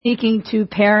Speaking to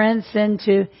parents and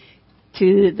to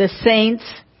the saints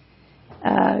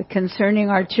concerning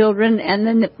our children, and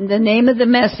then the name of the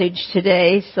message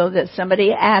today, so that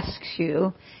somebody asks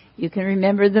you, you can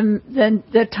remember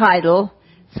the title.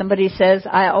 Somebody says,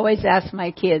 I always ask my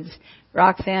kids,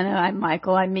 Roxanne and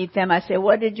Michael, I meet them, I say,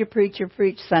 what did your preacher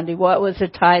preach Sunday? What was the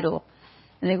title?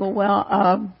 And they go,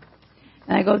 and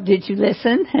I go, did you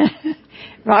listen?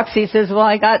 Roxy says, well,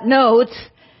 I got notes,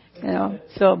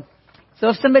 So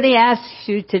if somebody asks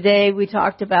you today, we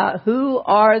talked about who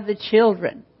are the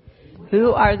children?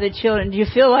 Who are the children? Do you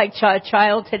feel like a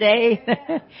child today?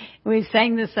 We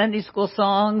sang the Sunday school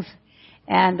songs,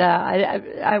 and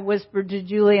I whispered to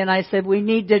Julie and I said, we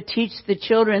need to teach the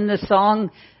children the song,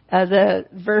 the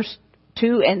verse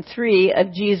 2 and 3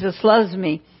 of Jesus Loves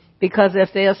Me, because if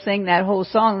they'll sing that whole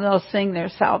song, they'll sing their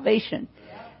salvation.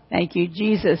 Thank you,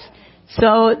 Jesus.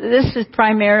 So this is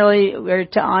primarily, we're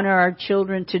to honor our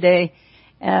children today.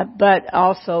 But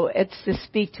also it's to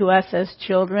speak to us as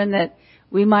children, that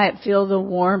we might feel the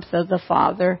warmth of the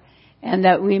Father, and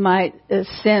that we might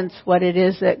sense what it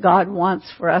is that God wants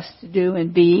for us to do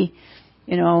and be,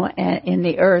 in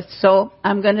the earth. So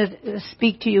I'm going to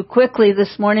speak to you quickly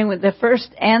this morning with the first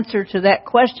answer to that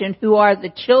question, who are the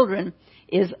children,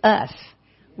 is us.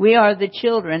 We are the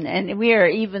children, and we are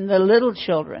even the little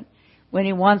children. When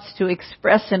He wants to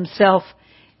express Himself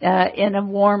in a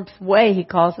warmth way, He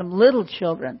calls them little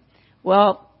children.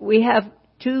 Well, we have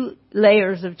two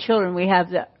layers of children. We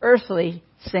have the earthly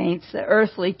saints, the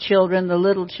earthly children, the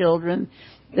little children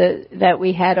that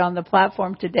we had on the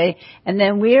platform today. And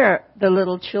then we are the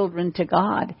little children to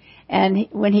God. And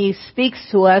when He speaks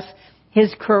to us,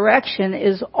 His correction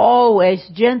is always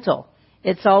gentle.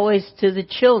 It's always to the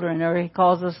children, or He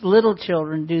calls us little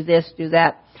children, do this, do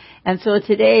that. And so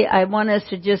today I want us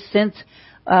to just sense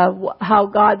how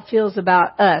God feels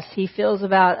about us. He feels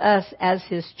about us as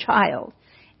His child.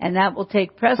 And that will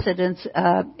take precedence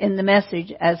in the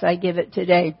message as I give it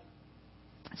today.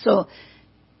 So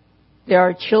there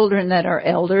are children that are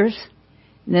elders,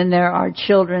 and then there are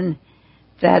children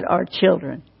that are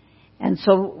children. And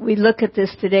so we look at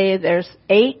this today. There's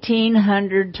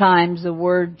 1,800 times the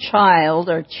word child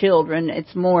or children.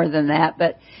 It's more than that,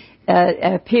 but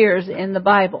it appears in the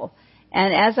Bible.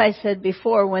 And as I said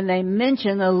before, when they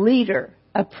mention a leader,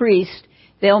 a priest,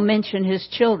 they'll mention his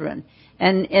children.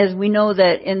 And as we know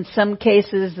that in some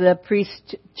cases the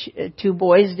priest's two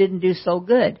boys didn't do so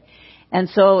good. And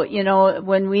so,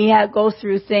 when we go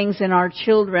through things and our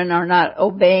children are not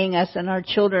obeying us and our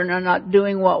children are not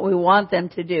doing what we want them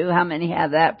to do, how many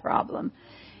have that problem?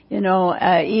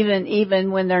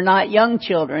 Even when they're not young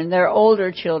children, they're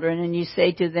older children, and you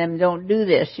say to them, don't do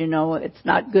this, it's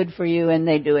not good for you, and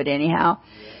they do it anyhow.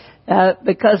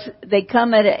 Because they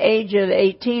come at an age of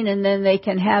 18, and then they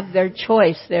can have their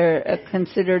choice. They're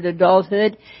considered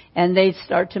adulthood, and they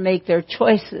start to make their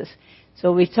choices.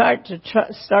 So we start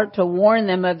to warn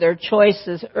them of their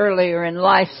choices earlier in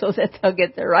life so that they'll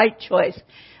get the right choice.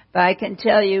 But I can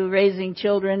tell you, raising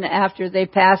children after they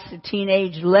pass the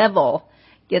teenage level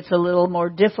gets a little more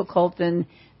difficult than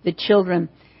the children.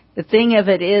 The thing of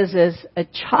it is a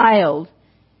child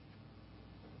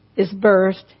is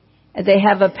birthed, and they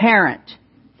have a parent.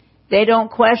 They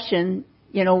don't question,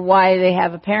 why they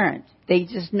have a parent. They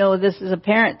just know this is a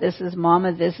parent, this is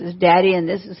mama, this is daddy, and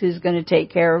this is who's going to take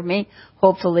care of me.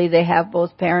 Hopefully they have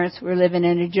both parents. We're living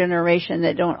in a generation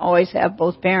that don't always have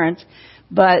both parents,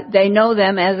 but they know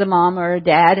them as a mom or a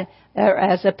dad or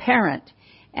as a parent.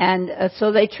 And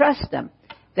so they trust them.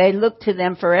 They look to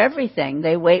them for everything.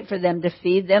 They wait for them to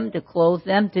feed them, to clothe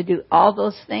them, to do all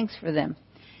those things for them.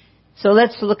 So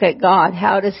let's look at God.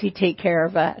 How does He take care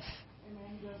of us?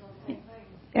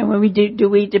 And when we do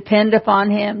we depend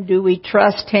upon Him? Do we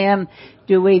trust Him?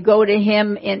 Do we go to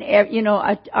Him in,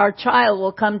 our child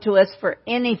will come to us for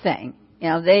anything.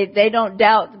 They don't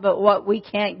doubt but what we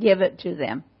can't give it to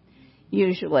them,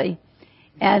 usually.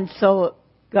 And so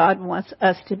God wants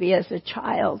us to be as a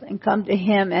child and come to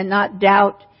Him and not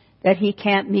doubt that He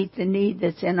can't meet the need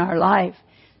that's in our life.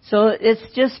 So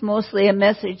it's just mostly a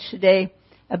message today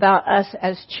about us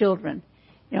as children.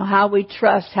 How we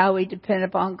trust, how we depend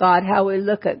upon God, how we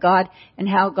look at God, and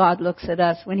how God looks at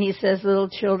us. When He says, little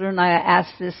children, I ask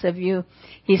this of you,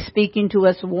 He's speaking to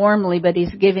us warmly, but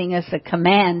He's giving us a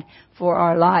command for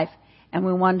our life. And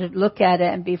we want to look at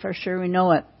it and be for sure we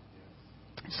know it.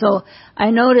 So I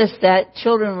noticed that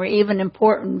children were even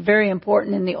important, very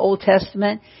important in the Old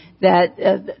Testament, that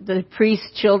the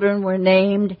priest's children were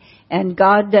named, and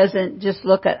God doesn't just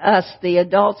look at us, the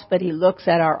adults, but He looks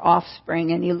at our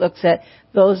offspring, and He looks at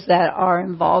those that are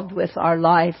involved with our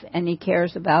life, and He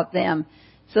cares about them.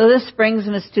 So this brings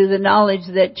us to the knowledge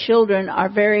that children are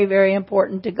very, very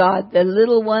important to God. The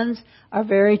little ones are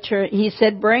he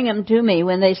said, bring them to me.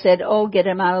 When they said, oh, get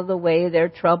them out of the way, they're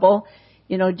trouble.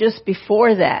 Just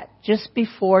before the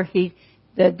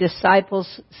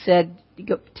disciples said,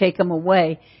 take them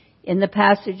away. In the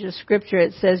passage of Scripture,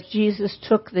 it says Jesus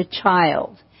took the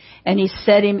child and he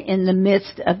set him in the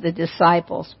midst of the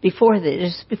disciples. Before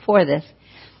this,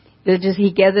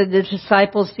 he gathered the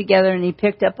disciples together and he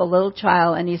picked up a little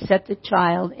child and he set the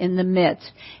child in the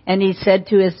midst. And he said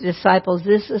to his disciples,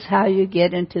 this is how you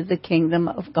get into the kingdom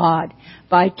of God,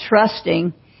 by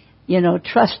trusting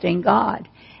God.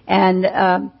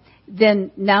 And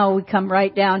then now we come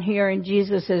right down here, and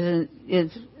Jesus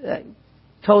is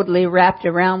totally wrapped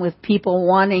around with people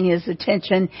wanting his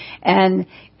attention, and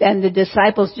the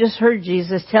disciples just heard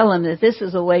Jesus tell him that this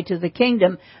is a way to the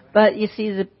kingdom. But you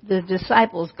see, the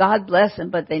disciples, God bless them,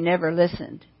 but they never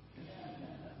listened.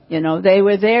 They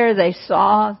were there, they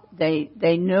saw,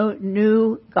 they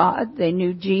knew God, they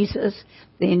knew Jesus,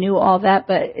 they knew all that,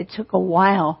 but it took a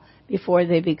while before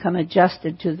they become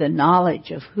adjusted to the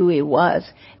knowledge of who he was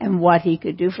and what he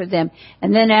could do for them.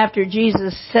 And then after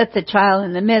Jesus set the child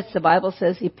in the midst, the Bible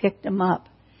says he picked him up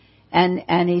and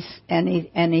he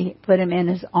put him in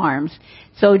his arms.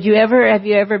 So have you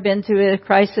ever been through a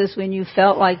crisis when you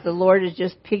felt like the Lord has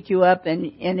just picked you up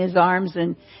in his arms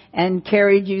and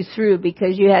carried you through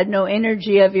because you had no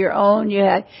energy of your own,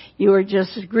 you were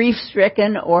just grief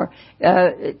stricken or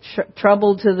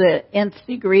troubled to the nth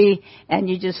degree, and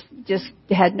you just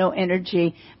had no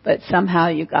energy, but somehow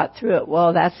you got through it?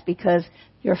 Well, that's because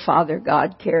your Father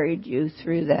God carried you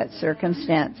through that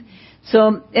circumstance.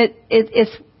 So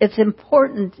it's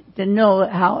important to know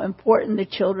how important the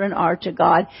children are to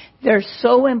God. They're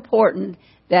so important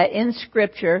that in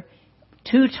Scripture,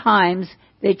 2 times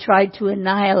they tried to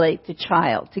annihilate the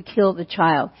child, to kill the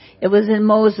child. It was in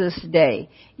Moses' day.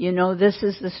 This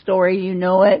is the story,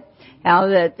 it, how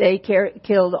that they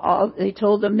killed all. They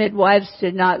told the midwives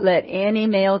to not let any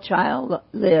male child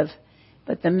live,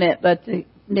 but the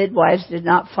midwives did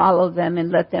not follow them and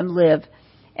let them live.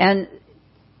 And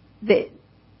they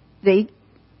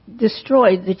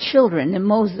destroyed the children in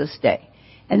Moses' day.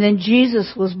 And then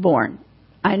Jesus was born.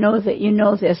 I know that you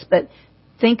know this, but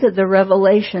think of the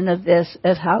revelation of this,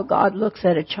 of how God looks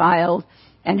at a child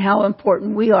and how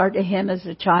important we are to him as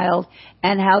a child,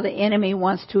 and how the enemy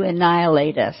wants to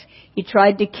annihilate us. He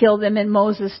tried to kill them in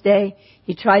Moses' day.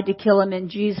 He tried to kill them in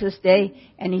Jesus' day,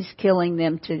 and he's killing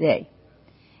them today.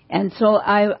 And so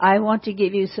I want to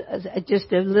give you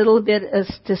just a little bit of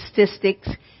statistics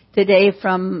today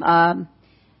from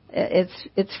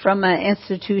it's from an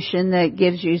institution that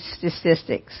gives you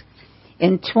statistics.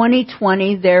 In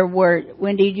 2020, there were,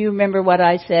 Wendy, do you remember what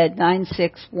I said?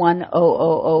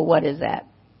 961,000. What is that?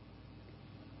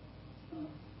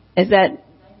 Is that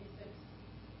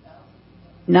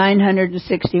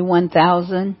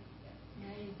 961,000?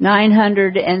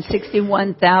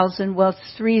 961,000. Well,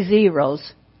 it's 3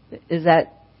 zeros. Is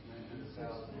that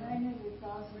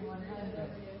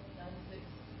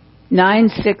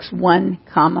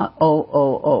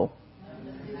 961,000?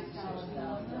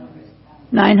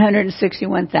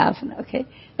 961,000. Okay.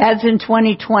 That's in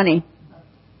 2020.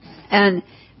 And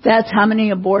that's how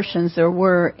many abortions there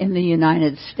were in the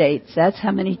United States. That's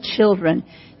how many children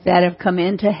that have come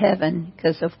into heaven.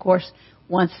 Because, of course,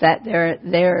 once that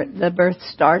the birth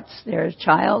starts, they're a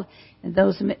child. And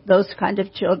those kind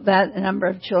of children, that number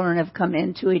of children have come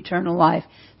into eternal life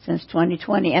since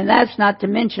 2020. And that's not to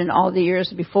mention all the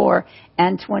years before,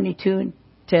 and 20 to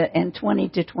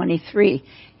 23.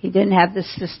 He didn't have the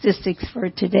statistics for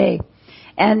today.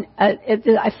 And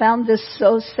I found this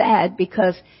so sad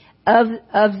because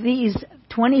of these,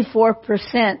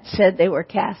 24% said they were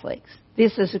Catholics.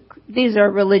 These are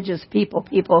religious people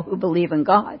who believe in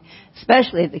God.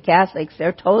 Especially the Catholics,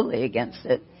 they're totally against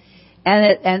it.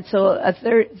 And so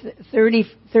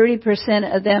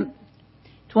 30% of them,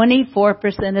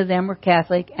 24% of them were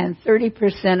Catholic, and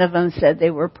 30% of them said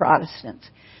they were Protestants.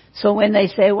 So when they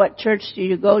say, what church do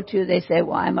you go to? They say,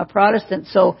 well, I'm a Protestant.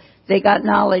 So they got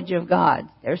knowledge of God.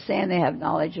 They're saying they have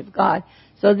knowledge of God.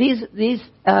 So these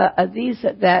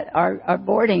that are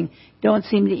boarding don't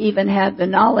seem to even have the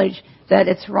knowledge that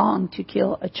it's wrong to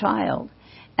kill a child.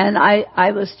 And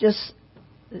I was just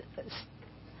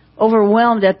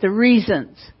overwhelmed at the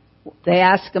reasons. They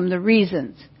ask them the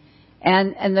reasons.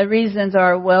 And the reasons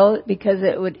are, well, because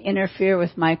it would interfere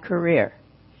with my career.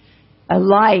 A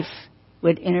life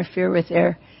would interfere with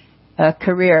their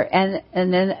career. And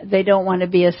then they don't want to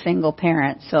be a single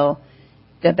parent. So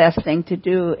the best thing to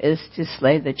do is to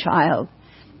slay the child.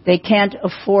 They can't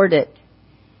afford it.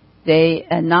 they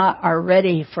are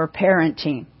ready for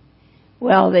parenting.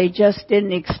 Well, they just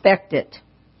didn't expect it.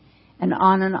 And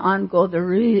on go the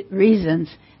reasons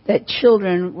that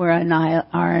children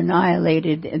are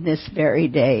annihilated in this very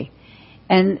day.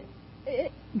 And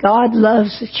God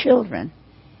loves the children.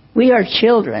 We are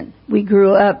children. We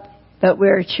grew up, but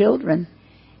we're children.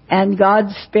 And God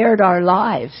spared our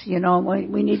lives. You know,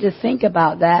 we need to think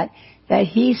about that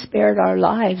He spared our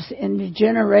lives in the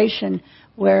generation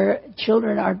where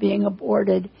children are being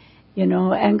aborted. You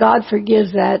know, and God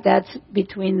forgives that. That's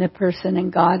between the person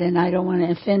and God, and I don't want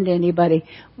to offend anybody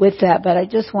with that. But I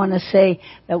just want to say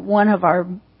that one of our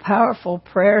powerful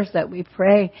prayers that we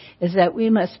pray is that we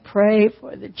must pray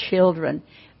for the children.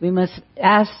 We must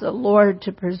ask the Lord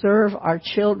to preserve our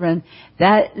children.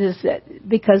 That is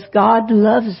because God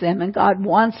loves them, and God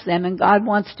wants them, and God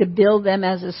wants to build them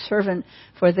as a servant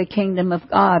for the kingdom of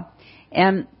God.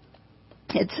 And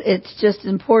it's just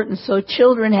important. So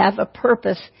children have a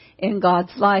purpose in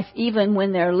God's life. Even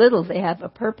when they're little, they have a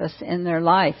purpose in their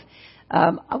life.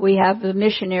 We have the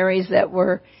missionaries that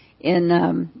were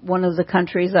in one of the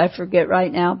countries, I forget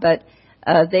right now, but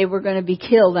they were going to be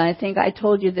killed. And I think I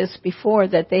told you this before,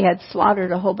 that they had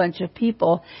slaughtered a whole bunch of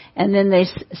people, and then they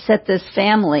set this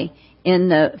family in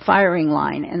the firing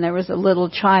line, and there was a little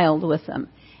child with them.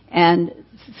 And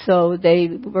so they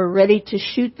were ready to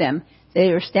shoot them.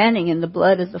 They were standing in the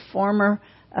blood of the former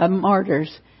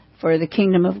martyrs for the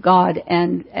kingdom of God,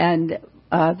 and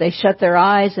they shut their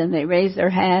eyes and they raised their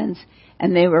hands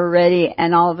and they were ready.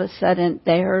 And all of a sudden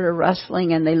they heard a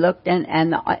rustling and they looked in,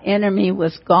 and the enemy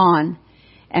was gone.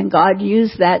 And God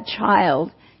used that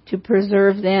child to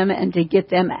preserve them and to get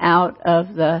them out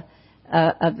of the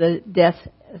death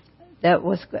that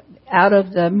was out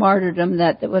of the martyrdom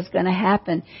that was going to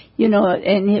happen. You know,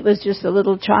 and it was just a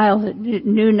little child that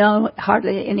knew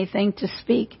hardly anything to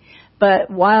speak. But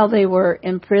while they were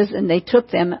in prison, they took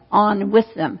them on with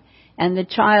them. And the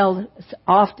child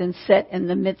often sat in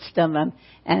the midst of them.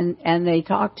 And they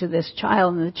talked to this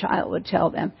child, and the child would tell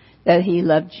them that he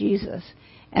loved Jesus.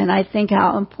 And I think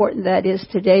how important that is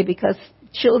today, because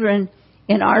children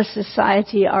in our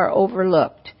society are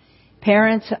overlooked.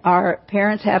 Parents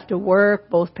have to work.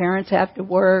 Both parents have to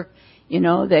work. You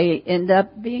know, they end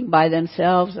up being by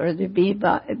themselves, or they being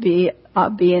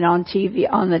on TV,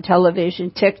 on the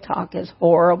television. TikTok is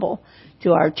horrible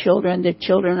to our children. The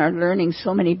children are learning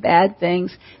so many bad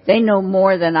things. They know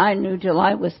more than I knew till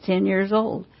I was 10 years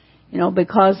old, you know,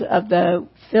 because of the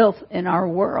filth in our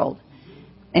world.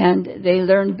 And they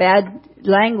learn bad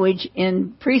language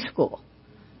in preschool.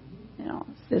 You know,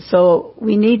 so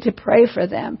we need to pray for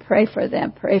them,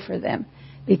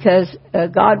 because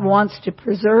God wants to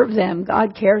preserve them.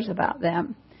 God cares about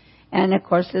them. And of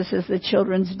course, this is the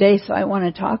Children's Day, so I want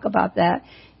to talk about that.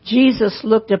 Jesus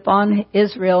looked upon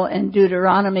Israel in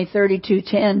Deuteronomy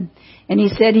 32:10, and he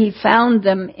said he found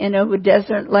them in a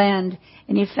desert land,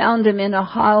 and he found them in a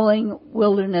howling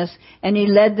wilderness, and he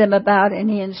led them about, and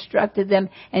he instructed them,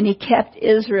 and he kept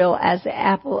Israel as the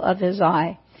apple of his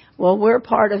eye. Well, we're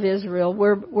part of Israel.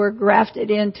 We're grafted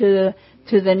into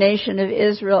the nation of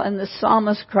Israel. And the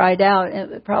psalmist cried out,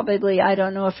 and probably, I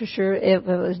don't know for sure if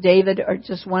it was David or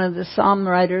just one of the psalm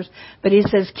writers, but he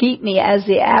says, keep me as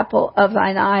the apple of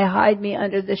thine eye, hide me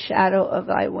under the shadow of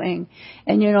thy wing.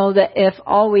 And you know that if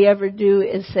all we ever do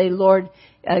is say, Lord,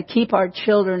 keep our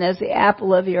children as the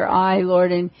apple of your eye,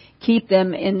 Lord, and keep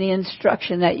them in the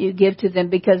instruction that you give to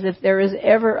them, because if there is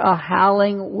ever a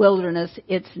howling wilderness,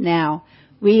 it's now.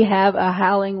 We have a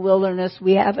howling wilderness.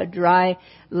 We have a dry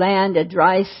land, a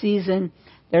dry season.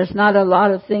 There's not a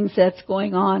lot of things that's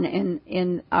going on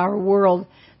in our world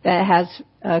that has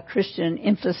Christian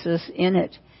emphasis in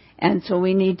it. And so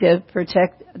we need to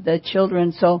protect the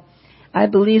children. So I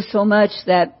believe so much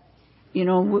that, you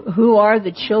know, who are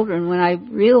the children? When I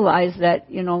realize that,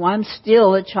 you know, I'm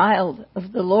still a child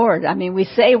of the Lord. I mean, we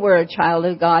say we're a child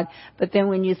of God, but then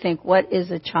when you think, what is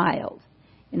a child?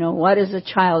 You know, what is a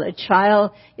child? A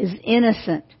child is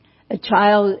innocent. A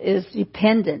child is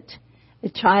dependent. A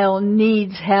child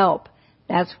needs help.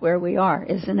 That's where we are,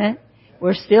 isn't it?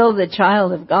 We're still the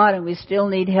child of God, and we still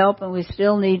need help, and we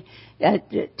still need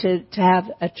to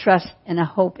have a trust and a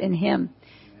hope in Him.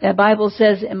 The Bible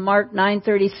says in Mark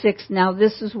 9:36, now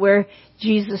this is where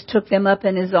Jesus took them up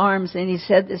in His arms, and He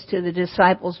said this to the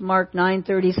disciples, Mark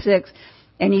 9:36,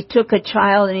 and He took a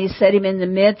child and He set him in the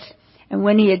midst. And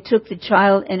when he had took the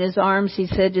child in his arms, he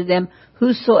said to them,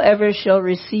 whosoever shall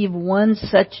receive one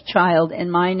such child in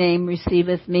my name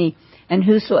receiveth me, and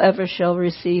whosoever shall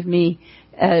receive me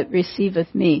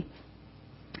receiveth me.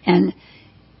 And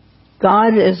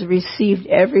God has received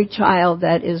every child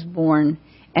that is born.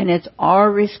 And it's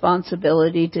our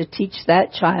responsibility to teach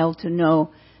that child to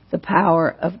know the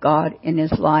power of God in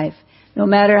his life. No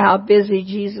matter how busy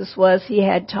Jesus was, he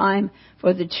had time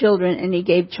for the children, and he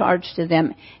gave charge to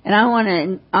them. And I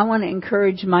want to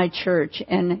encourage my church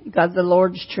and God the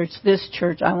Lord's church, this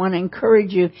church. I want to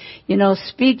encourage you,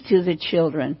 speak to the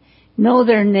children. Know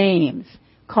their names.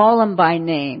 Call them by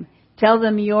name. Tell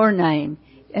them your name.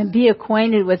 And be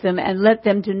acquainted with them and let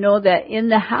them to know that in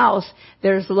the house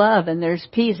there's love and there's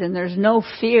peace and there's no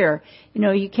fear.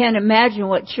 You can't imagine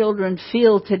what children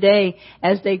feel today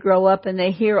as they grow up and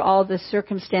they hear all the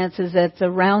circumstances that's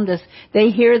around us. They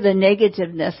hear the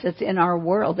negativeness that's in our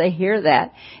world. They hear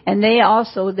that. And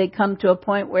they come to a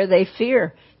point where they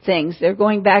fear things. They're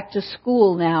going back to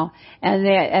school now,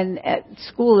 and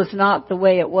school is not the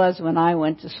way it was when I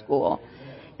went to school.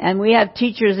 And we have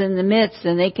teachers in the midst,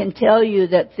 and they can tell you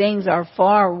that things are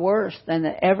far worse than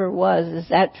it ever was. Is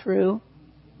that true?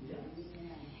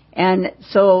 And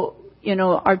so,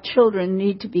 our children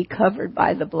need to be covered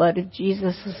by the blood of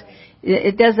Jesus.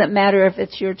 It doesn't matter if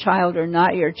it's your child or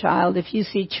not your child. If you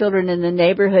see children in the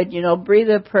neighborhood, breathe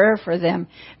a prayer for them,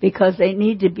 because they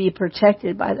need to be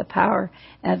protected by the power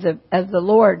of the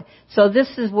Lord. So this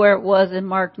is where it was in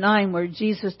Mark 9, where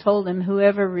Jesus told him,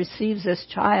 whoever receives this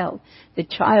child, the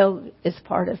child is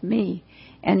part of me.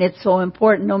 And it's so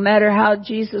important, no matter how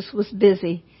Jesus was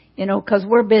busy, because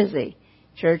we're busy.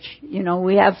 Church,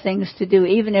 we have things to do.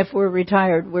 Even if we're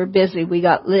retired, we're busy. We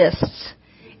got lists.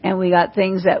 And we got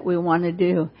things that we want to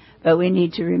do, but we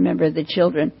need to remember the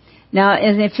children. Now,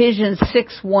 in Ephesians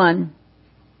 6:1,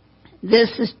 this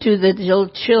is to the little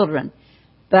children.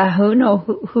 But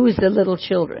who's the little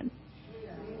children?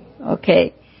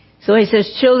 Okay. So he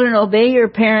says, children, obey your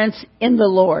parents in the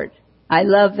Lord. I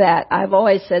love that. I've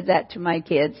always said that to my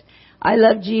kids. I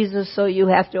love Jesus, so you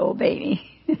have to obey me.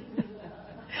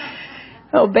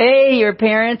 Obey your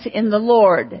parents in the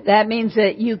Lord. That means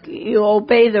that you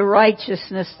obey the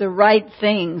righteousness, the right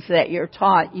things that you're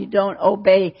taught. You don't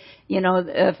obey,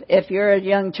 if you're a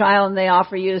young child and they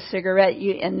offer you a cigarette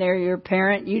and they're your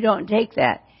parent, you don't take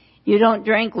that. You don't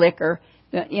drink liquor.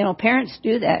 Parents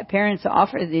do that. Parents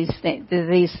offer these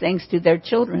things to their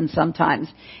children sometimes.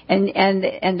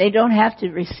 And they don't have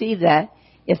to receive that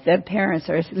if their parents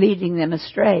are leading them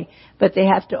astray. But they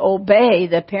have to obey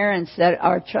the parents that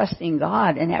are trusting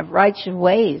God and have righteous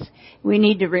ways. We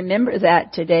need to remember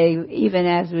that today, even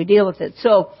as we deal with it.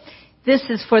 So, this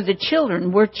is for the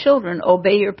children. We're children.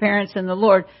 Obey your parents in the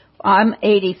Lord. I'm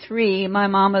 83. My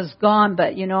mama's gone,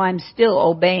 but I'm still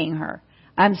obeying her.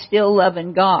 I'm still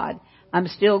loving God. I'm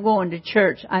still going to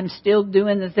church. I'm still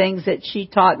doing the things that she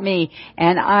taught me.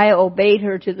 And I obeyed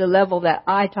her to the level that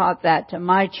I taught that to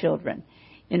my children.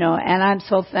 And I'm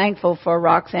so thankful for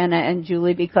Roxana and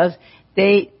Julie, because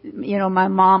they, my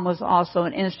mom was also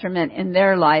an instrument in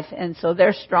their life, and so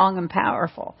they're strong and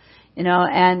powerful,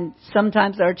 and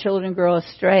sometimes our children grow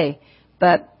astray,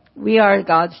 but we are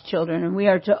God's children, and we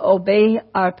are to obey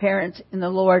our parents in the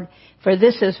Lord, for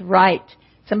this is right.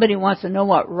 Somebody wants to know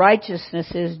what righteousness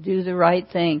is, do the right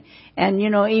thing. And,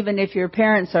 even if your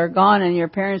parents are gone and your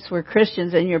parents were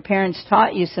Christians and your parents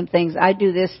taught you some things, I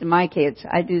do this to my kids.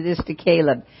 I do this to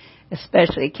Caleb,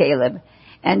 especially Caleb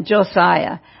and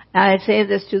Josiah. And I say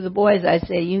this to the boys. I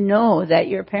say, that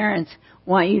your parents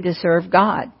want you to serve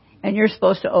God, and you're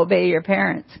supposed to obey your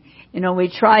parents. We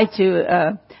try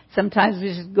to, sometimes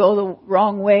we just go the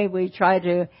wrong way. We try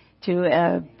to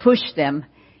push them.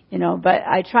 But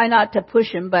I try not to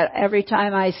push them, but every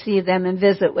time I see them and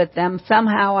visit with them,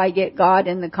 somehow I get God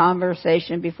in the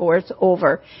conversation before it's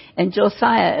over. And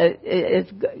Josiah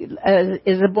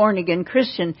is a born-again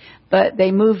Christian, but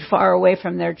they moved far away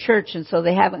from their church, and so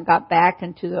they haven't got back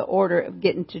into the order of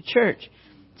getting to church.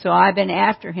 So I've been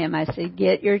after him. I say,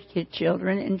 get your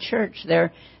children in church.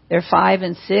 They're 5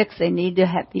 and 6. They need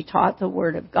to be taught the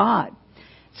Word of God.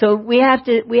 So we have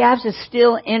to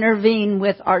still intervene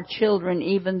with our children,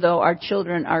 even though our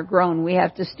children are grown. We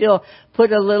have to still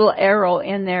put a little arrow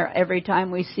in there every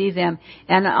time we see them.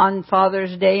 And on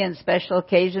Father's Day and special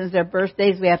occasions, their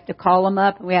birthdays, we have to call them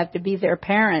up. We have to be their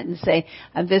parent and say,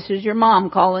 this is your mom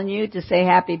calling you to say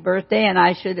happy birthday, and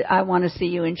I want to see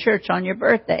you in church on your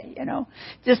birthday,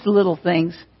 Just little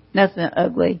things. Nothing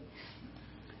ugly.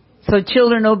 So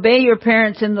children, obey your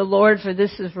parents in the Lord, for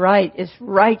this is right. It's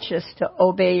righteous to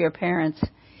obey your parents.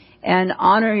 And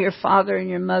honor your father and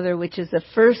your mother, which is the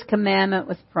first commandment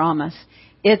with promise.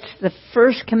 It's the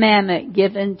first commandment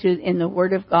given in the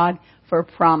Word of God for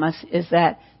promise, is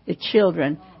that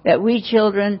we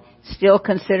children still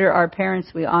consider our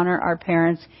parents. We honor our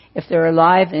parents if they're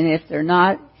alive, and if they're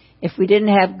not, If we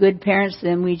didn't have good parents,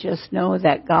 then we just know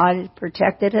that God had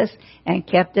protected us and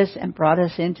kept us and brought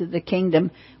us into the kingdom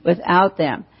without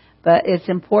them. But it's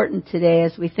important today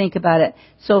as we think about it.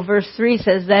 So verse 3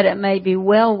 says, that it may be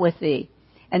well with thee,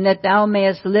 and that thou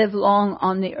mayest live long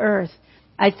on the earth.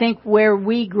 I think where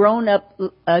we grown-up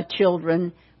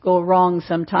children go wrong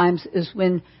sometimes is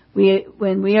when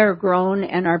we are grown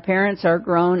and our parents are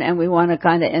grown and we want to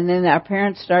and then our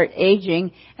parents start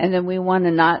aging and then we want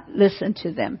to not listen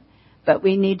to them. But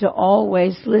we need to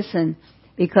always listen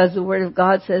because the Word of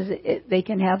God says they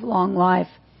can have long life.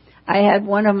 I had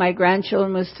one of my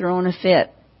grandchildren was throwing a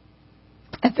fit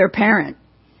at their parent.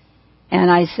 And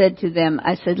I said to them,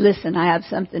 listen, I have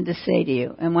something to say to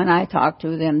you. And when I talk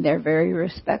to them, they're very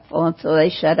respectful. And so they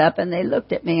shut up and they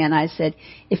looked at me and I said,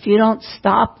 if you don't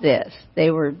stop this, they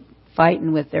were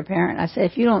fighting with their parent. I said,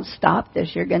 if you don't stop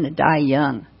this, you're going to die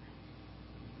young.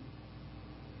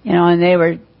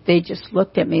 And they just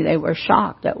looked at me. They were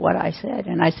shocked at what I said.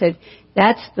 And I said,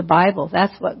 that's the Bible.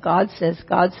 That's what God says.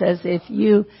 God says if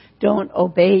you don't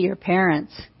obey your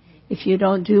parents, if you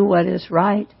don't do what is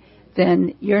right,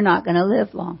 then you're not going to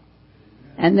live long.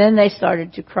 And then they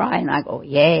started to cry, and I go,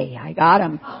 yay, I got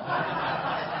them.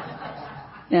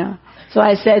 So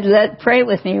I said, pray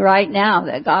with me right now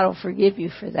that God will forgive you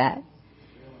for that.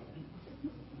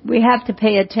 We have to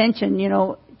pay attention.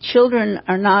 Children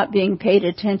are not being paid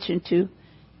attention to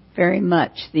very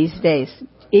much these days.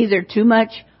 Either too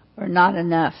much or not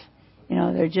enough.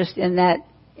 They're just in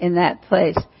that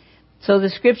place. So the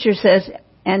scripture says,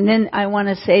 and then I want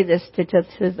to say this to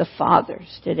the fathers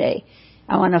today.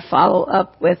 I want to follow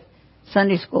up with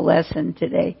Sunday school lesson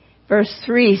today. Verse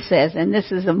 3 says, and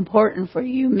this is important for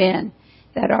you men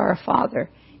that are a father.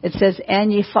 It says,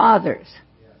 and ye fathers,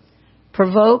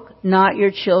 provoke not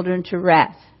your children to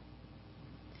wrath,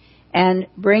 and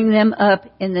bring them up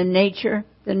in the nurture,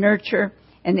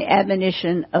 and the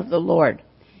admonition of the Lord.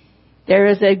 There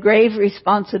is a grave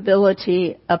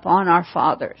responsibility upon our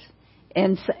fathers.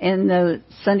 In the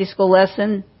Sunday school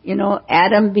lesson,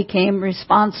 Adam became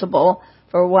responsible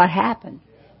for what happened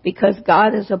because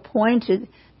God has appointed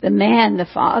the man, the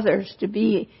fathers, to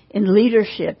be in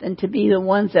leadership and to be the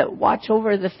ones that watch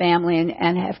over the family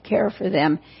and have care for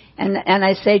them. And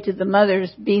I say to the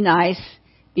mothers, be nice,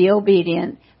 be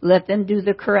obedient, let them do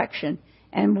the correction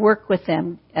and work with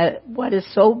them. What is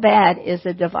so bad is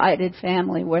a divided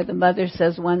family where the mother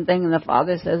says one thing and the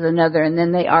father says another, and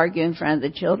then they argue in front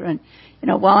of the children.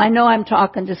 Well, I know I'm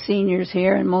talking to seniors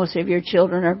here, and most of your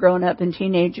children are grown up and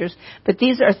teenagers, but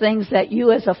these are things that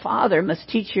you as a father must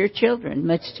teach your children,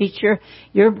 must teach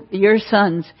your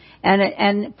sons,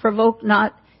 and provoke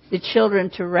not the children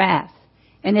to wrath.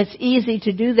 And it's easy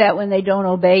to do that when they don't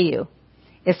obey you.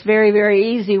 It's very,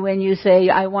 very easy when you say,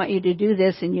 I want you to do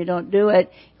this, and you don't do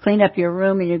it. Clean up your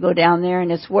room, and you go down there,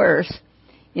 and it's worse.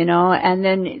 And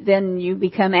then you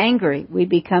become angry. We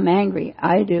become angry.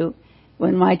 I do.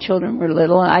 When my children were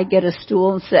little, I'd get a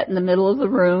stool and sit in the middle of the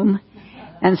room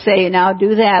and say, now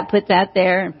do that, put that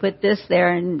there, and put this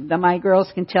there. And my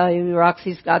girls can tell you,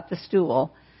 Roxy's got the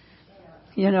stool.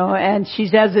 And she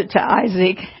does it to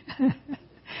Isaac.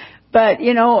 But,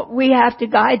 we have to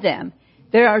guide them.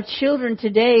 There are children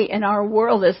today in our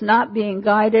world that's not being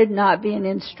guided, not being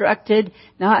instructed,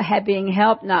 not being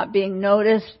helped, not being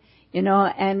noticed, and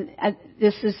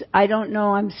I don't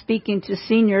know, I'm speaking to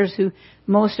seniors who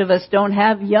most of us don't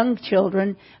have young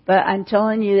children, but I'm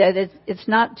telling you that it's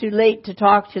not too late to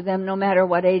talk to them no matter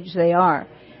what age they are,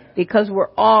 because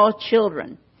we're all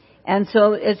children. And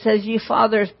so it says, you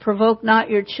fathers, provoke not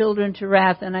your children to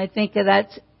wrath, and I think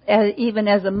that's, even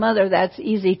as a mother, that's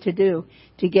easy to do,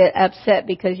 to get upset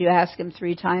because you ask them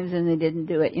 3 times and they didn't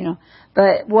do it,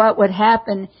 But what would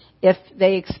happen if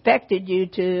they expected you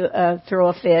to throw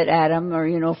a fit at them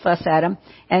or, fuss at them,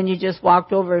 and you just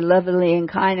walked over lovingly and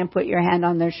kind and put your hand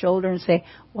on their shoulder and say,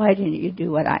 why didn't you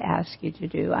do what I asked you to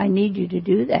do? I need you to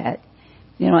do that.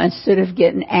 Instead of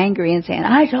getting angry and saying,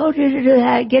 I told you to do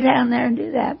that, get down there and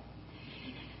do that.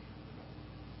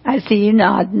 I see you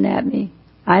nodding at me.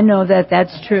 I know that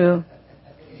that's true.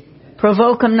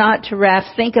 Provoke them not to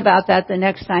wrath. Think about that the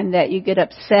next time that you get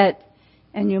upset,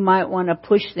 and you might want to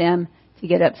push them to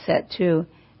get upset too,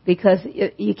 because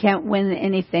you can't win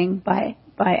anything by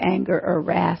anger or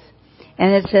wrath.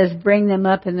 And it says, bring them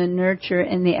up in the nurture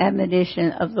and the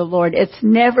admonition of the Lord. It's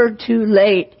never too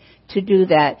late to do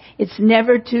that. It's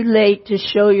never too late to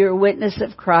show your witness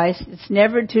of Christ. It's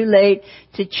never too late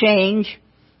to change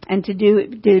and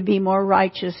to be more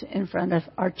righteous in front of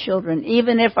our children.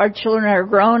 Even if our children are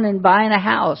grown and buying a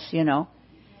house,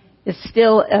 it's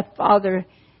still a father's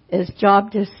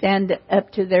job to stand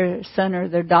up to their son or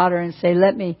their daughter and say,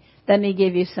 let me let me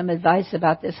give you some advice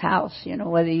about this house,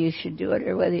 whether you should do it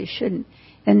or whether you shouldn't.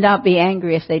 And not be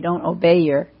angry if they don't obey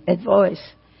your advice.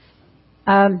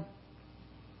 I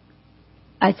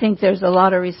think there's a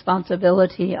lot of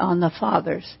responsibility on the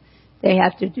fathers. They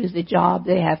have to do the job.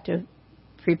 They have to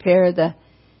prepare the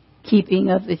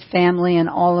keeping of the family and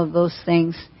all of those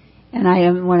things. And I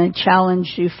want to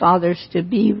challenge you, fathers, to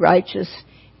be righteous,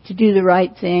 to do the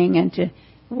right thing, and to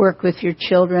work with your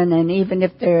children. And even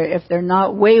if they're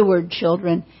not wayward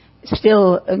children,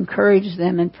 still encourage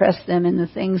them and press them in the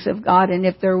things of God. And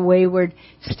if they're wayward,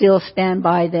 still stand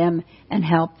by them and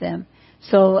help them.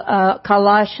 So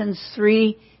Colossians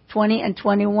 3:20 and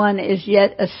 21 is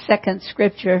yet a second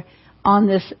scripture on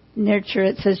this nurture.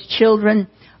 It says, children,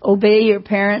 obey your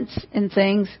parents in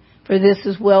things, for this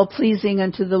is well-pleasing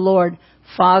unto the Lord.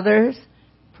 Fathers,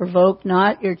 provoke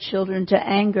not your children to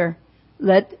anger,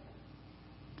 lest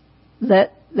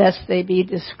they be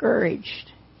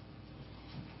discouraged.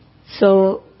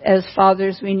 So as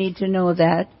fathers, we need to know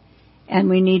that, and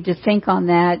we need to think on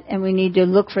that, and we need to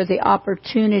look for the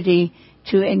opportunity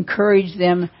to encourage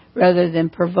them rather than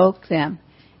provoke them.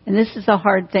 And this is a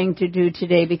hard thing to do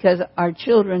today because our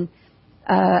children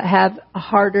have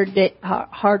harder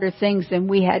things than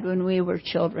we had when we were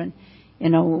children.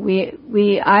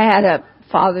 I had a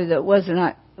father that was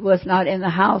not in the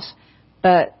house,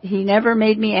 but he never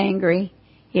made me angry.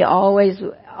 He always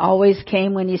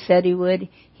came when he said he would.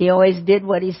 He always did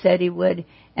what he said he would.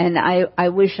 And I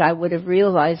wish I would have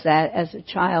realized that as a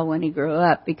child when he grew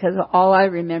up, because all I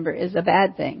remember is a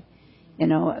bad thing,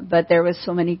 but there was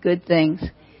so many good things.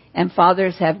 And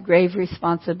fathers have grave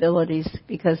responsibilities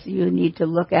because you need to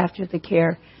look after the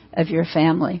care of your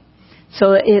family.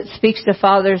 So it speaks to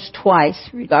fathers twice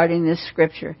regarding this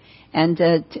scripture. And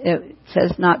it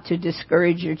says not to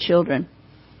discourage your children.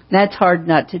 That's hard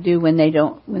not to do when they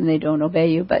don't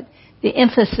obey you. But the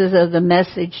emphasis of the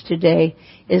message today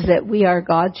is that we are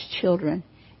God's children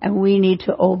and we need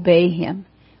to obey Him.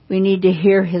 We need to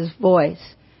hear His voice.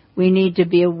 We need to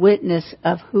be a witness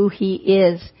of who He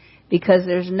is, because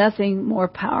there's nothing more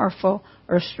powerful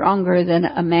or stronger than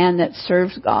a man that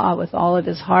serves God with all of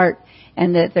his heart,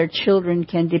 and that their children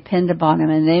can depend upon Him.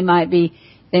 And they might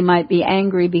be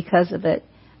angry because of it,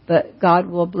 but God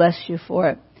will bless you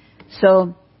for it.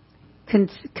 So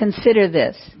consider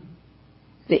this,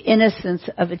 the innocence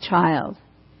of a child.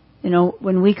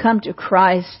 When we come to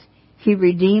Christ, He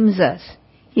redeems us.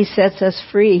 He sets us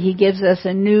free. He gives us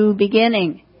a new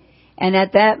beginning. And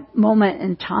at that moment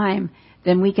in time,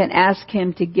 then we can ask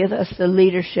Him to give us the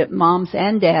leadership, moms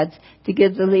and dads, to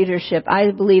give the leadership.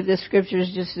 I believe this scripture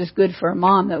is just as good for a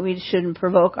mom, that we shouldn't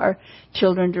provoke our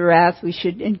children to wrath. We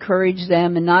should encourage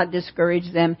them and not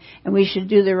discourage them. And we should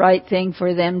do the right thing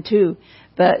for them too.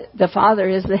 But the father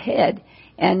is the head.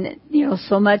 And,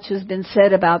 so much has been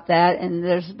said about that, and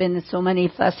there's been so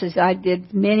many fusses. I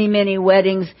did many, many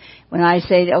weddings when I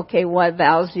say, okay, what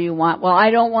vows do you want? Well, I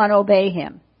don't want to obey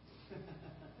him.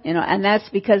 And that's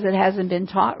because it hasn't been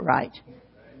taught right.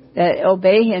 That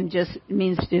obey Him just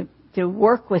means to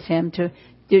work with Him,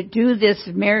 to do this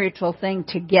marital thing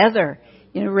together,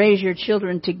 raise your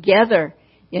children together,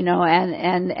 and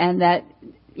that,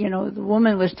 the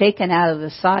woman was taken out of the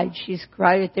side. She's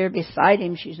right there beside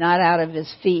Him. She's not out of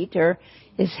His feet or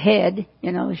His head.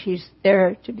 She's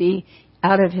there to be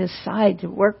out of His side to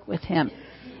work with Him.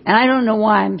 And I don't know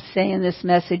why I'm saying this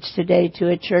message today to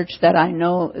a church that I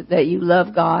know that you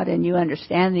love God and you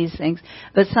understand these things.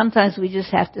 But sometimes we just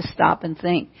have to stop and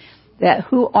think that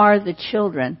who are the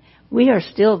children? We are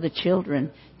still the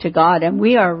children to God, and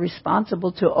we are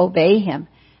responsible to obey Him.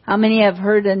 How many have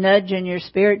heard a nudge in your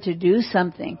spirit to do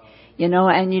something,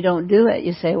 and you don't do it?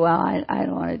 You say, well, I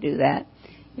don't want to do that,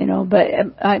 but it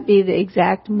might be the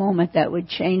exact moment that would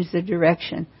change the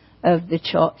direction of the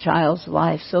child's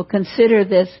life. So consider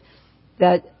this,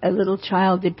 that a little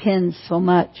child depends so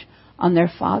much on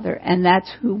their father, and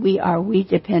that's who we are. We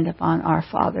depend upon our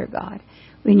Father God.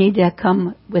 We need to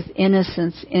come with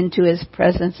innocence into His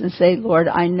presence and say, Lord,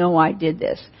 I know I did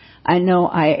this. I know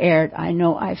I erred. I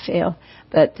know I failed.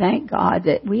 But thank God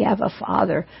that we have a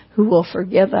Father who will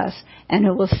forgive us and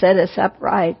who will set us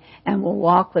upright and will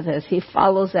walk with us. He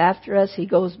follows after us. He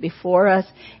goes before us.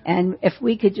 And if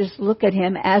we could just look at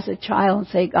Him as a child and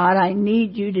say, God, I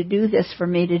need You to do this for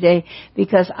me today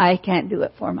because I can't do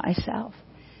it for myself.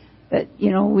 But,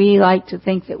 we like to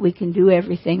think that we can do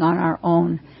everything on our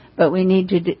own. But we need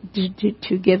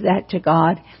to give that to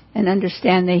God and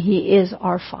understand that He is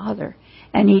our Father.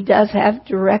 And He does have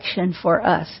direction for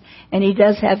us. And He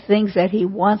does have things that He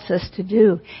wants us to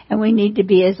do. And we need to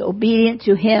be as obedient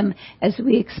to Him as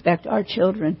we expect our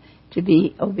children to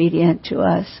be obedient to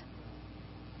us.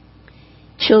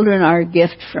 Children are a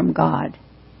gift from God.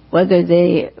 Whether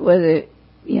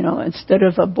instead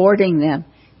of aborting them,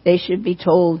 they should be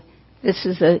told, this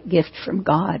is a gift from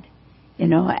God,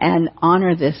 and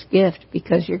honor this gift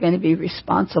because you're going to be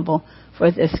responsible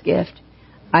for this gift.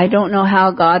 I don't know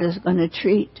how God is going to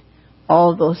treat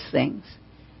all those things,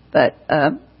 but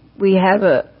we have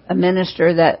a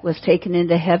minister that was taken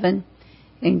into heaven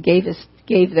and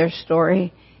gave their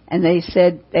story, and they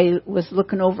said they was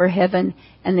looking over heaven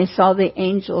and they saw the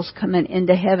angels coming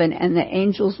into heaven, and the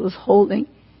angels was holding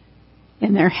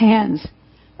in their hands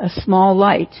a small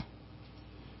light.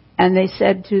 And they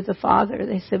said to the Father,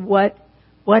 they said, what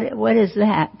is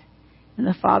that? And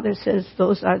the Father says,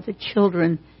 those are the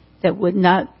children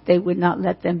that they would not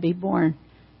let them be born,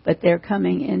 but they're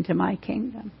coming into my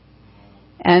kingdom.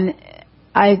 And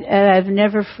I've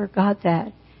never forgot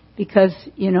that, because,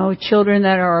 children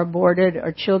that are aborted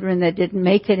or children that didn't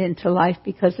make it into life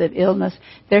because of illness,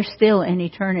 they're still in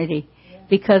eternity,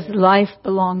 because life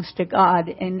belongs to God,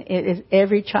 and it is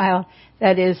every child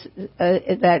that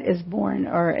is born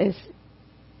or is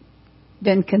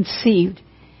been conceived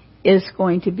is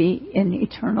going to be in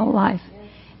eternal life.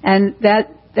 And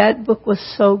that book was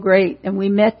so great. And we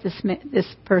met this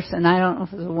person. I don't know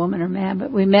if it was a woman or man,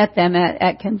 but we met them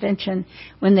at convention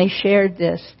when they shared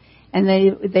this. And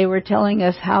they were telling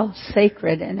us how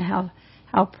sacred and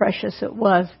how precious it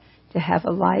was to have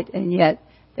a light. And yet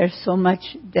there's so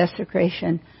much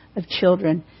desecration of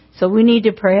children. So we need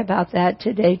to pray about that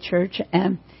today, church.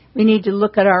 And we need to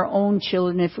look at our own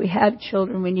children. If we have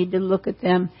children, we need to look at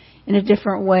them in a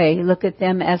different way. Look at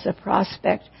them as a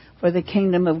prospect for the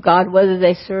kingdom of God, whether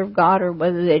they serve God or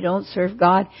whether they don't serve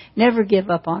God. Never give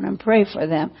up on them. Pray for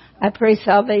them. I pray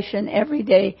salvation every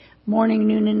day, morning,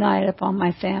 noon, and night upon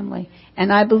my family.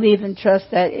 And I believe and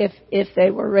trust that if they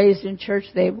were raised in church,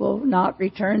 they will not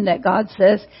return, that God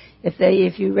says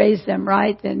if you raise them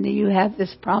right, then you have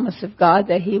this promise of God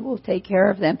that He will take care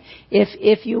of them.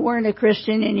 If you weren't a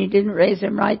Christian and you didn't raise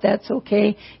them right, that's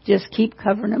okay. Just keep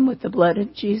covering them with the blood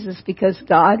of Jesus, because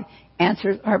God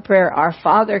answers our prayer. Our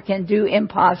Father can do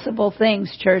impossible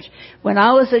things, church. When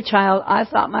I was a child, I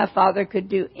thought my Father could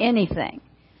do anything,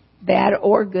 bad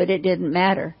or good. It didn't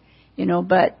matter,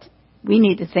 but we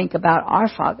need to think about our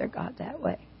Father God that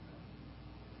way.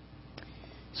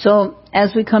 So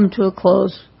as we come to a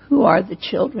close, who are the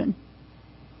children?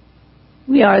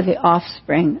 We are the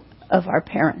offspring of our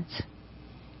parents,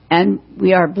 and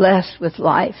we are blessed with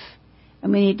life.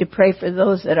 And we need to pray for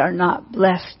those that are not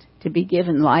blessed to be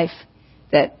given life,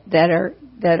 that are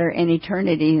in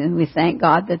eternity, and we thank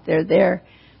God that they're there,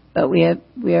 but we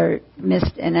are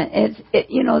missed. And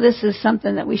this is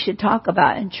something that we should talk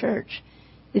about in church,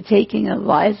 the taking of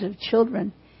lives of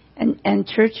children. And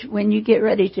church, when you get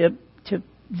ready to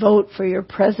vote for your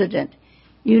president,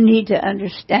 you need to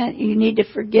understand, you need to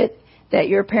forget that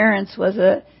your parents was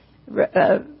a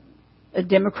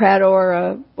Democrat or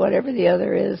a whatever the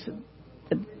other is,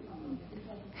 the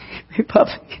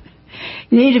Republican.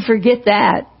 You need to forget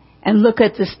that and look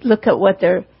at this. Look at what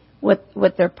their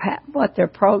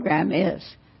program is.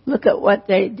 Look at what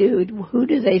they do. Who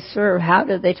do they serve? How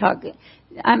do they talk?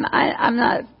 I'm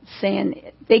not saying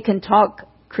they can talk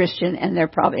Christian and they're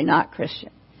probably not Christian,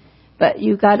 but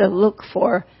you got to look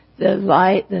for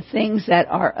the things that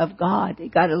are of God. You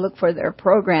got to look for their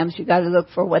programs. You got to look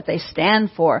for what they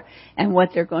stand for and what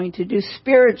they're going to do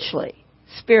spiritually.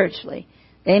 Spiritually.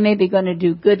 They may be going to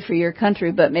do good for your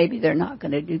country, but maybe they're not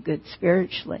going to do good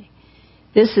spiritually.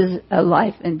 This is a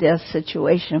life and death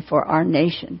situation for our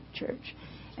nation, church.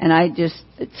 And I just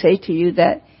say to you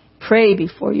that pray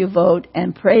before you vote,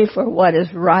 and pray for what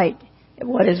is right,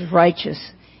 what is righteous,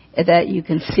 that you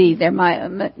can see. There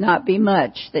might not be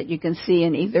much that you can see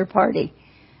in either party,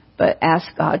 but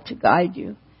ask God to guide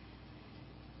you.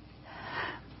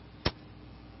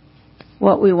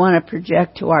 What we want to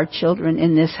project to our children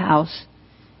in this house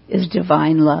is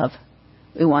divine love.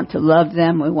 We want to love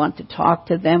them. We want to talk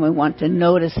to them. We want to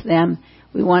notice them.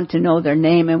 We want to know their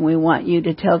name, and we want you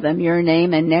to tell them your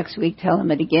name, and next week tell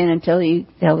them it again until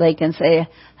they can say,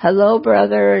 "Hello,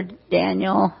 Brother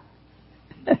Daniel."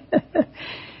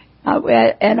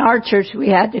 In our church, we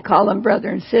had to call them brother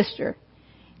and sister.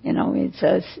 We'd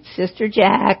say, "Sister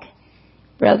Jack,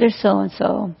 Brother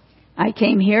so-and-so." I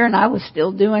came here and I was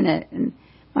still doing it, and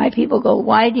my people go,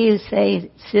 "Why do you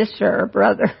say sister or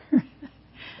brother?"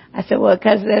 I said, "Well,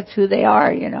 because that's who they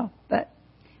are, But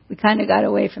we kind of got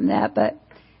away from that. But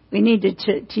we need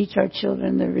to teach our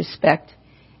children the respect.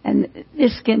 And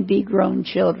this can be grown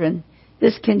children.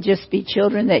 This can just be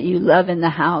children that you love in the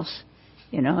house,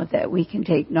 that we can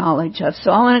take knowledge of.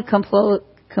 So I want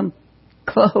to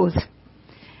close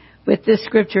with this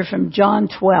scripture from John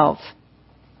 12.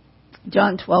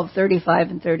 John 12:35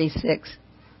 and 36.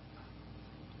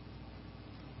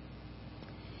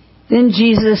 Then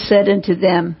Jesus said unto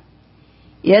them,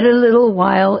 Yet a little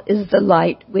while is the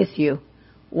light with you.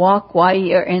 Walk while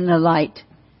ye are in the light,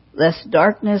 lest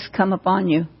darkness come upon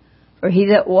you. For he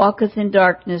that walketh in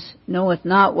darkness knoweth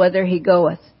not whither he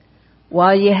goeth.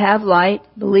 While ye have light,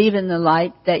 believe in the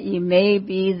light, that ye may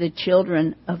be the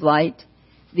children of light.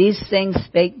 These things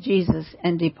spake Jesus,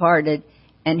 and departed,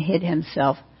 and hid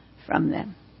himself from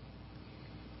them.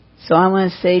 So I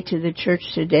want to say to the church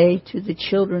today, to the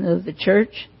children of the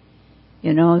church,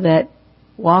 that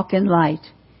walk in light.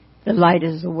 The light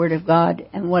is the Word of God.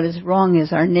 And what is wrong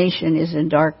is our nation is in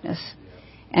darkness.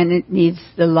 And it needs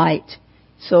the light.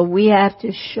 So we have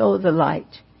to show the light.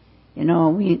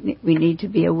 We need to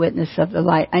be a witness of the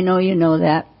light. I know you know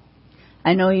that.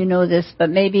 I know you know this.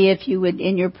 But maybe if you would,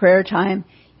 in your prayer time,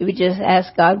 you would just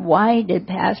ask God, why did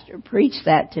Pastor preach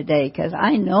that today? Because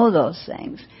I know those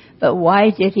things. But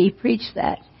why did he preach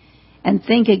that? And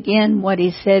think again what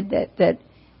he said that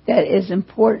is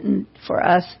important for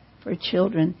us, for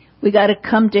children. We got to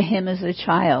come to him as a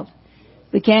child.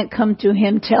 We can't come to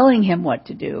him telling him what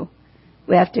to do.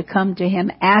 We have to come to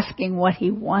him asking what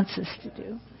he wants us to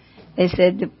do. They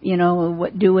said,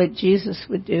 do what Jesus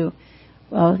would do.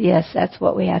 Well, yes, that's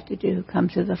what we have to do. Come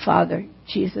to the Father.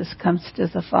 Jesus comes to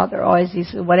the Father always. He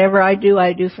said, whatever I do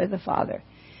for the Father.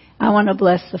 I want to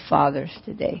bless the fathers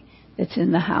today that's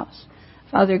in the house.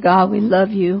 Father God, we love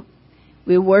you.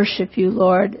 We worship you,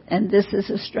 Lord. And this is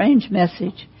a strange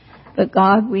message. But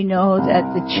God, we know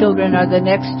that the children are the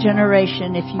next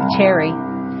generation if you tarry.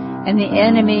 And the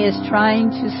enemy is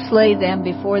trying to slay them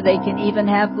before they can even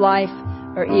have life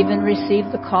or even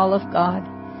receive the call of God.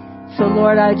 So,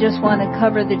 Lord, I just want to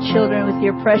cover the children with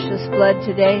your precious blood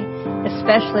today,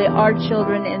 especially our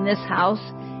children in this house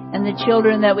and the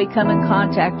children that we come in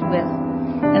contact with.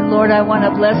 And, Lord, I want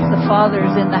to bless the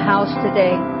fathers in the house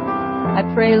today. I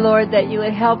pray, Lord, that you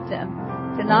would help them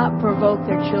to not provoke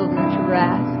their children to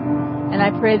wrath. And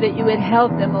I pray that you would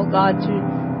help them, O God, to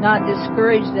not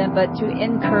discourage them, but to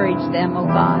encourage them, O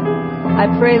God. I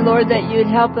pray, Lord, that you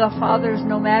would help the fathers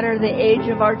no matter the age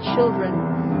of our children,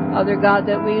 Father God,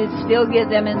 that we would still give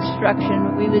them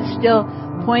instruction. We would still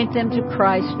point them to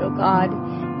Christ, O God.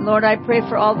 Lord, I pray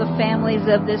for all the families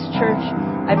of this church.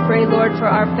 I pray, Lord, for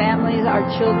our families, our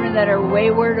children that are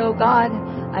wayward, O God.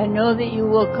 I know that you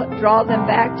will draw them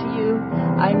back to you.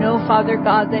 I know, Father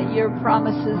God, that your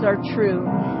promises are true.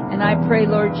 And I pray,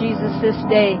 Lord Jesus, this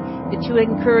day that you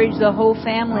encourage the whole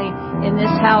family in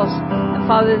this house. And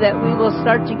Father, that we will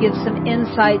start to give some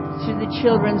insight to the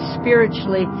children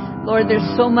spiritually. Lord, there's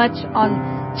so much on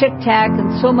TikTok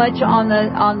and so much on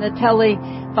the telly,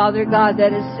 Father God,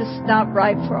 that is just not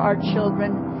right for our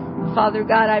children. Father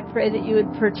God, I pray that you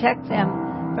would protect them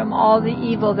from all the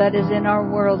evil that is in our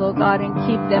world, oh God, and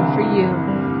keep them for you.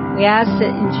 We ask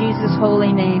it in Jesus'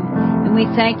 holy name. And we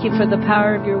thank you for the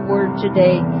power of your word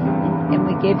today. And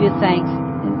we give you thanks.